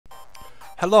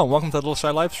Hello and welcome to the Little Shy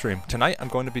Livestream. Tonight I'm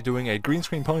going to be doing a Green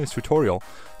Screen Ponies tutorial.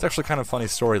 It's actually kind of a funny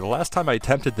story. The last time I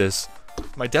attempted this,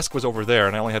 my desk was over there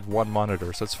and I only had one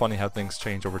monitor, so it's funny how things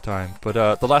change over time.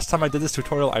 But the last time I did this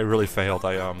tutorial, I really failed.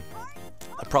 The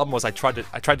problem was I tried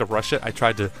to rush it. I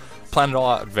tried to plan it all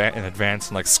out in advance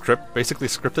and like basically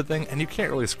script the thing, and you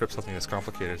can't really script something that's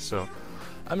complicated. So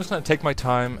I'm just going to take my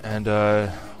time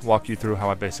and walk you through how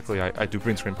I do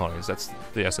Green Screen Ponies. That's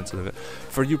the essence of it.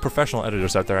 For you professional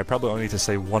editors out there, I probably only need to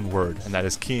say one word, and that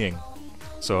is keying.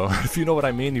 So if you know what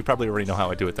I mean, you probably already know how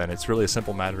I do it then. It's really a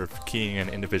simple matter of keying in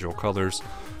individual colors,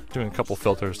 doing a couple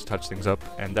filters to touch things up,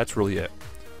 and that's really it.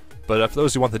 But for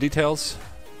those who want the details,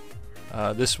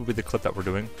 this will be the clip that we're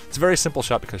doing. It's a very simple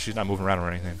shot because she's not moving around or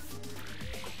anything.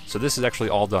 So this is actually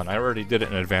all done. I already did it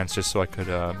in advance just so I could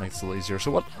make this a little easier.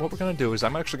 So what we're going to do is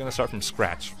I'm actually going to start from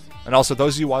scratch. And also,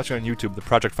 those of you watching on YouTube, the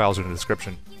project files are in the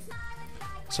description.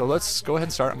 So let's go ahead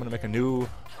and start. I'm going to make a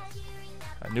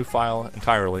new file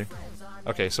entirely.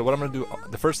 Okay, so what I'm going to do,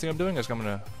 the first thing I'm doing is I'm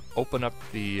going to open up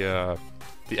the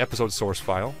episode source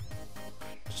file.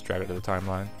 Just drag it to the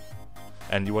timeline.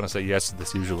 And you want to say yes to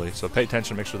this usually. So pay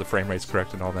attention, make sure the frame rate's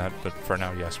correct and all that. But for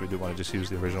now, yes, we do want to just use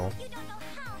the original.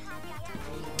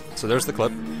 So there's the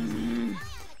clip.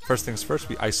 First things first,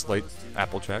 we isolate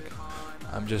Applejack.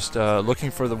 I'm just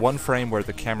looking for the one frame where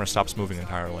the camera stops moving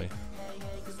entirely.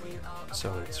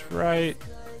 So it's right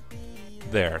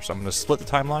there. So I'm going to split the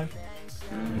timeline,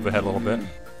 move ahead a little bit,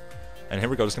 and here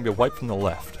we go. There's going to be a wipe from the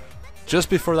left. Just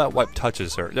before that wipe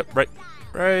touches her, yep,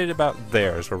 right about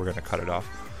there is where we're going to cut it off.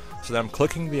 So then I'm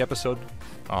clicking the episode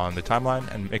on the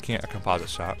timeline and making it a composite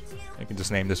shot. You can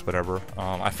just name this whatever.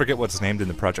 I forget what's named in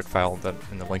the project file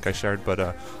in the link I shared, but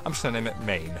I'm just gonna name it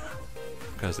Main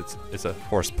because it's a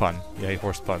horse pun. Yay,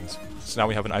 horse puns. So now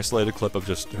we have an isolated clip of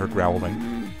just her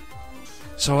growling.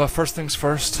 So first things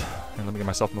first, and let me get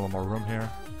myself in a little more room here.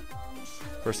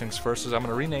 First things first is I'm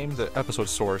gonna rename the episode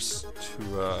source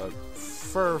to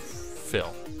Fur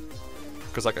Fill,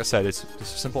 because like I said, it's a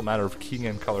simple matter of keying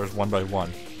in colors one by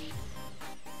one.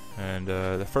 And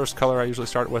the first color I usually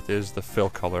start with is the fill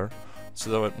color.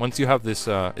 So once you have this,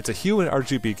 it's a hue and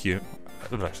RGB key.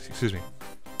 Excuse me,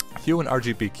 hue and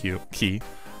RGB key,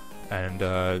 and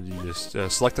you just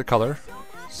select the color,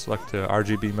 select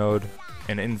RGB mode,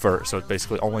 and invert. So it's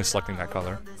basically only selecting that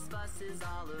color.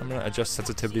 I'm gonna adjust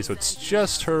sensitivity so it's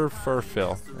just her fur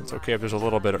fill. It's okay if there's a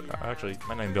little bit. Actually,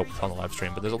 might not even be able to tell on the live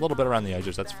stream, but there's a little bit around the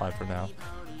edges. That's fine for now.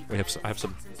 I have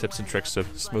some tips and tricks to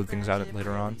smooth things out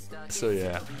later on. So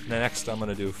yeah, next I'm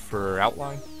gonna do for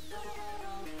outline,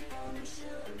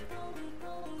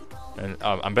 and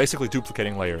I'm basically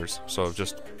duplicating layers. So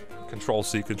just Control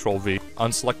C, Control V,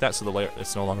 unselect that so the layer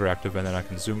it's no longer active, and then I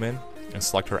can zoom in and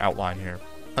select her outline here.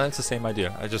 And it's the same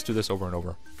idea. I just do this over and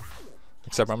over,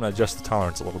 except I'm gonna adjust the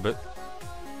tolerance a little bit.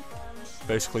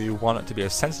 Basically, you want it to be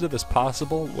as sensitive as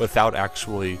possible without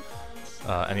actually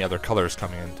any other colors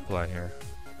coming into play here.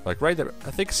 Like right there,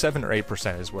 I think 7 or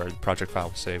 8% is where the project file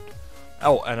was saved.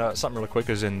 Oh, and something really quick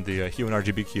is in the hue and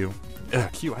RGB Q.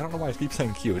 Q, I don't know why I keep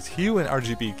saying Q. It's hue and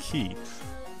RGB key.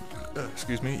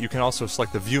 Excuse me. You can also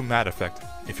select the view matte effect.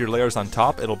 If your layer's on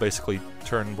top, it'll basically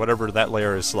turn whatever that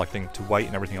layer is selecting to white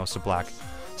and everything else to black.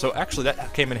 So actually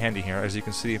that came in handy here. As you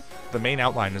can see, the main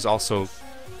outline is also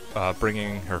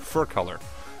bringing her fur color.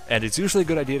 And it's usually a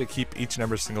good idea to keep each and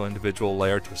every single individual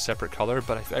layer to a separate color,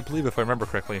 but I believe if I remember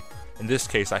correctly, in this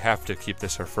case I have to keep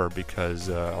this her fur because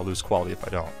I'll lose quality if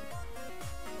I don't.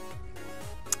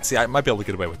 See, I might be able to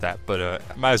get away with that, but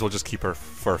I might as well just keep her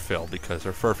fur fill because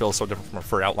her fur fill is so different from her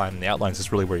fur outline, and the outlines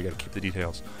is really where you gotta keep the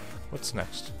details. What's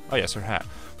next? Oh yes, her hat.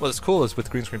 What's cool is with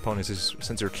Green Screen Ponies is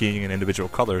since you're keying in individual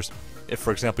colors, if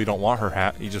for example you don't want her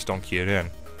hat, you just don't key it in.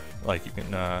 Like you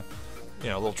can you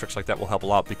know, little tricks like that will help a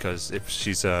lot because if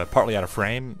she's partly out of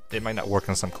frame, it might not work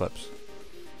on some clips.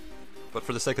 But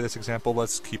for the sake of this example,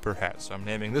 let's keep her hat. So I'm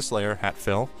naming this layer Hat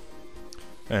Fill.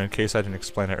 And in case I didn't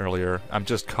explain it earlier, I'm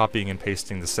just copying and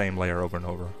pasting the same layer over and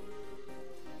over.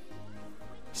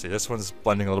 See, this one's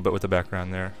blending a little bit with the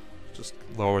background there. Just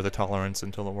lower the tolerance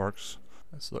until it works.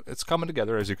 So it's coming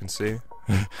together, as you can see.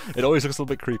 It always looks a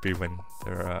little bit creepy when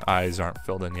their eyes aren't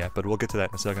filled in yet, but we'll get to that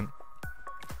in a second.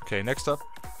 Okay, next up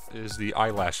is the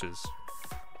eyelashes.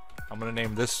 I'm gonna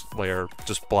name this layer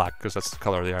just black because that's the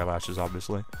color of the eyelashes,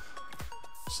 obviously.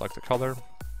 Select the color.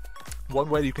 One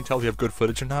way you can tell if you have good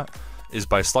footage or not is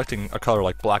by selecting a color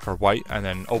like black or white and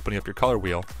then opening up your color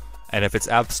wheel. And if it's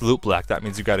absolute black, that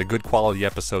means you got a good quality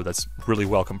episode that's really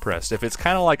well compressed. If it's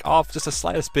kind of like off just the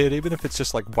slightest bit, even if it's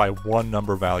just like by one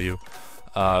number value,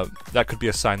 that could be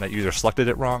a sign that you either selected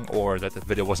it wrong or that the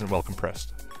video wasn't well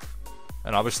compressed.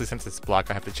 And obviously since it's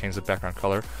black, I have to change the background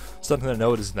color. Something to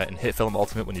note is that in Hitfilm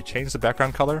Ultimate, when you change the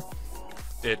background color,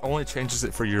 it only changes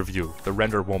it for your view. The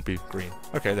render won't be green.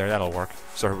 Okay, there, that'll work.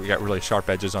 So we got really sharp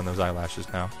edges on those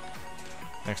eyelashes now.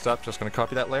 Next up, just going to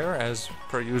copy that layer as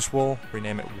per usual,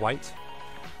 rename it white.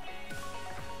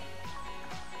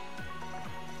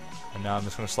 And now I'm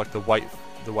just going to select the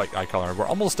white eye color. We're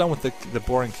almost done with the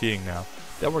boring keying now.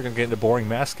 Then we're going to get into boring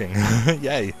masking.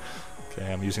 Yay!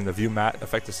 Okay, I'm using the view matte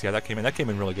effect to see how that came in. That came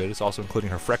in really good. It's also including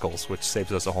her freckles, which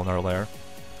saves us a whole nother layer.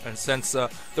 And since the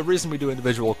reason we do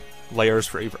individual layers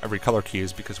for every color key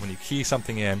is because when you key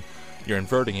something in, you're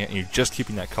inverting it and you're just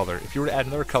keeping that color. If you were to add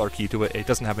another color key to it, it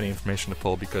doesn't have any information to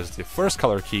pull because the first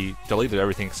color key deleted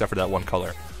everything except for that one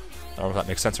color. I don't know if that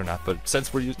makes sense or not, but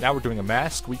since now we're doing a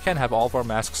mask, we can have all of our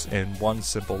masks in one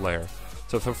simple layer.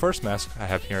 So for the first mask I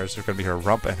have here is going to be her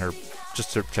rump and her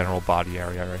just her general body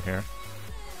area right here.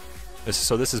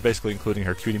 So this is basically including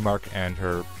her cutie mark and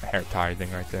her hair tie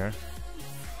thing right there.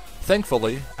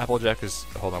 Thankfully, Applejack is...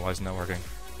 Hold on, why isn't that working?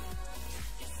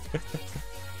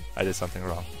 I did something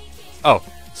wrong. Oh,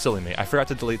 silly me. I forgot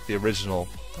to delete the original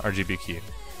RGB key.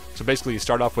 So basically you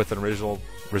start off with an original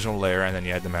layer and then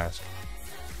you add the mask.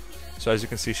 So as you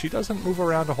can see, she doesn't move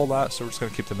around a whole lot, so we're just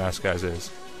going to keep the mask as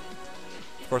is.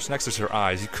 Of course, next is her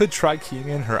eyes. You could try keying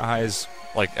in her eyes,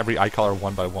 like every eye color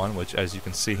one by one, which as you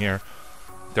can see here,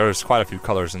 there's quite a few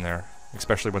colors in there.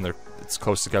 Especially when it's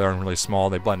close together and really small,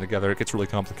 they blend together, it gets really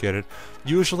complicated.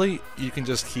 Usually, you can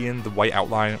just key in the white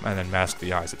outline and then mask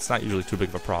the eyes. It's not usually too big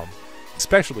of a problem.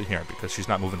 Especially here, because she's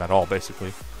not moving at all,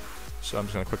 basically. So I'm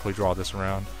just going to quickly draw this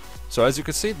around. So as you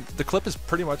can see, the clip is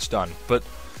pretty much done, but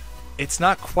it's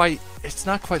not quite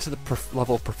to the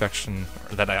level of perfection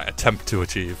that I attempt to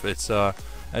achieve. It's,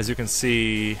 as you can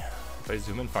see, if I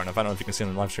zoom in far enough, I don't know if you can see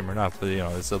on the live stream or not, but you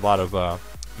know, there's a lot of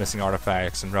missing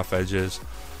artifacts and rough edges.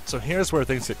 So here's where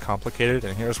things get complicated,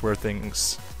 and here's where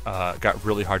things got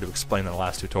really hard to explain in the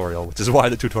last tutorial, which is why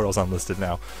the tutorial's unlisted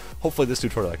now. Hopefully this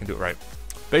tutorial I can do it right.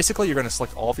 Basically, you're going to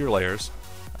select all of your layers.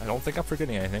 I don't think I'm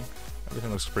forgetting anything.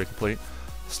 Everything looks pretty complete.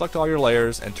 Select all your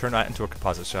layers and turn that into a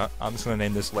composite shot. I'm just going to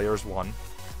name this Layers 1.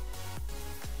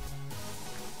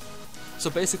 So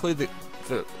basically,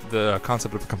 the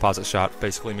concept of a composite shot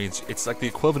basically means it's like the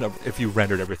equivalent of if you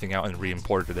rendered everything out and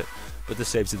re-imported it, but this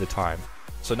saves you the time.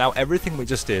 So now everything we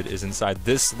just did is inside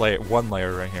this one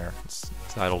layer right here. It's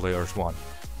titled Layers 1.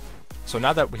 So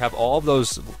now that we have all of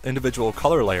those individual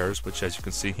color layers, which as you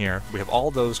can see here, we have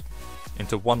all those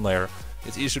into one layer,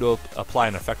 it's easier to apply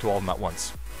an effect to all of them at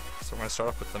once. So we're going to start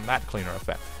off with the matte cleaner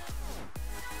effect.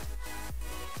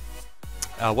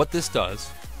 What this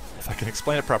does, if I can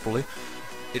explain it properly,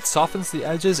 it softens the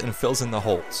edges and fills in the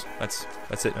holes. That's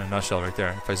it in a nutshell right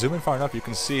there. If I zoom in far enough, you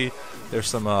can see there's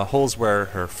some holes where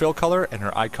her fill color and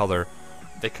her eye color,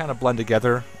 they kind of blend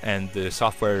together, and the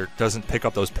software doesn't pick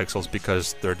up those pixels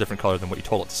because they're a different color than what you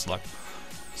told it to select.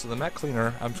 So the matte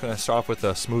cleaner, I'm just going to start off with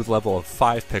a smooth level of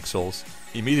 5 pixels.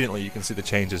 Immediately you can see the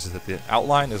changes is that the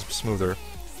outline is smoother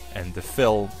and the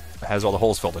fill has all the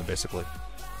holes filled in basically.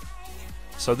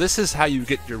 So this is how you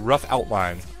get your rough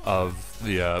outline of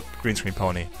the green screen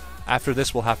pony. After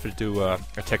this we'll have to do a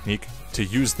technique to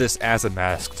use this as a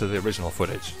mask to the original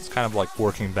footage. It's kind of like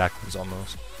working backwards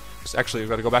almost. So actually we've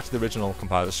got to go back to the original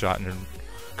composite shot and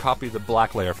copy the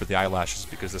black layer for the eyelashes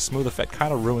because the smooth effect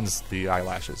kind of ruins the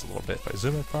eyelashes a little bit. If I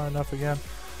zoom in far enough again,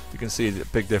 you can see the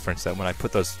big difference that when I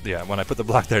put those, when I put the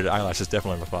black there, the eyelashes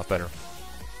definitely look a lot better.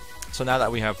 So now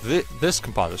that we have this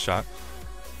composite shot,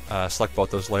 select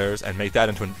both those layers and make that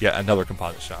into yet another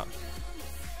composite shot.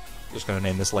 Just going to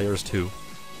name this Layers 2.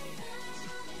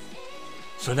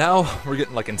 So now we're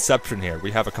getting like Inception here.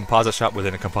 We have a composite shot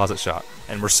within a composite shot.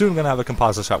 And we're soon going to have a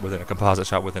composite shot within a composite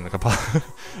shot within a composite...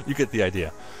 You get the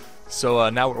idea. So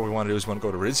now what we want to do is we want to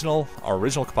go to our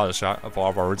original composite shot of all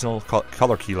of our original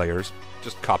color key layers.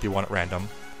 Just copy one at random.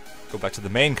 Go back to the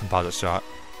main composite shot.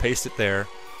 Paste it there.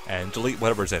 And delete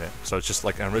whatever's in it. So it's just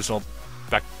like an original...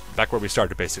 Back where we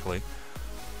started basically.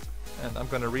 And I'm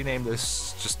going to rename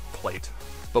this just Plate.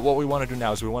 But what we want to do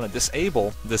now is we want to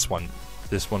disable this one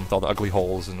with all the ugly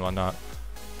holes and whatnot.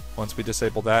 Once we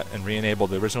disable that and re-enable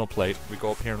the original plate, we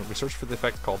go up here and we search for the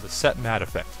effect called the Set Matte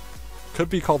effect. Could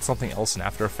be called something else in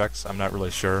After Effects, I'm not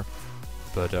really sure.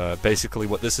 But basically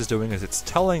what this is doing is it's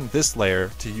telling this layer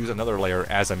to use another layer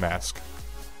as a mask.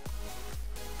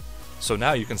 So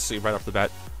now you can see right off the bat,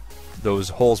 those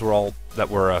holes were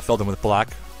filled in with black.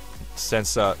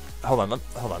 Since, hold on,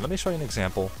 let me show you an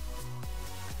example.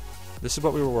 This is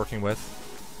what we were working with.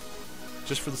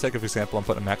 Just for the sake of example, I'm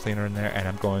putting a matte cleaner in there, and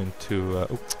I'm going to,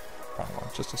 wrong one,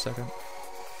 just a second.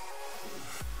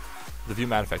 The view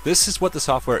matte effect. This is what the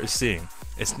software is seeing.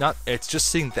 It's just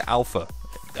seeing the alpha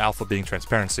being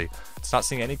transparency. It's not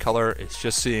seeing any color, it's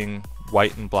just seeing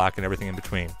white and black and everything in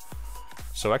between.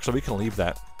 So actually we can leave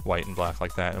that white and black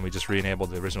like that, and we just re-enable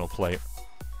the original plate,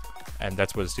 and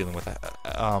that's what it's dealing with.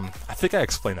 I think I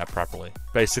explained that properly.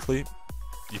 Basically,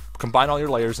 you combine all your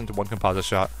layers into one composite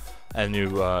shot, and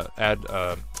you add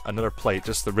another plate,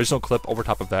 just the original clip over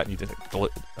top of that, and you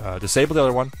disable the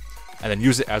other one, and then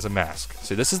use it as a mask.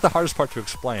 See, this is the hardest part to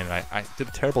explain, and I did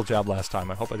a terrible job last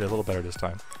time. I hope I did a little better this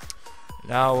time.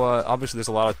 Now, obviously there's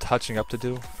a lot of touching up to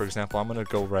do. For example, I'm going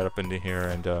to go right up into here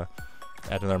and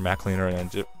add another matte cleaner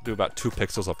and do about 2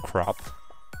 pixels of crop,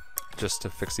 just to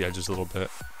fix the edges a little bit.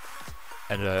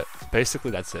 And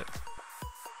basically that's it.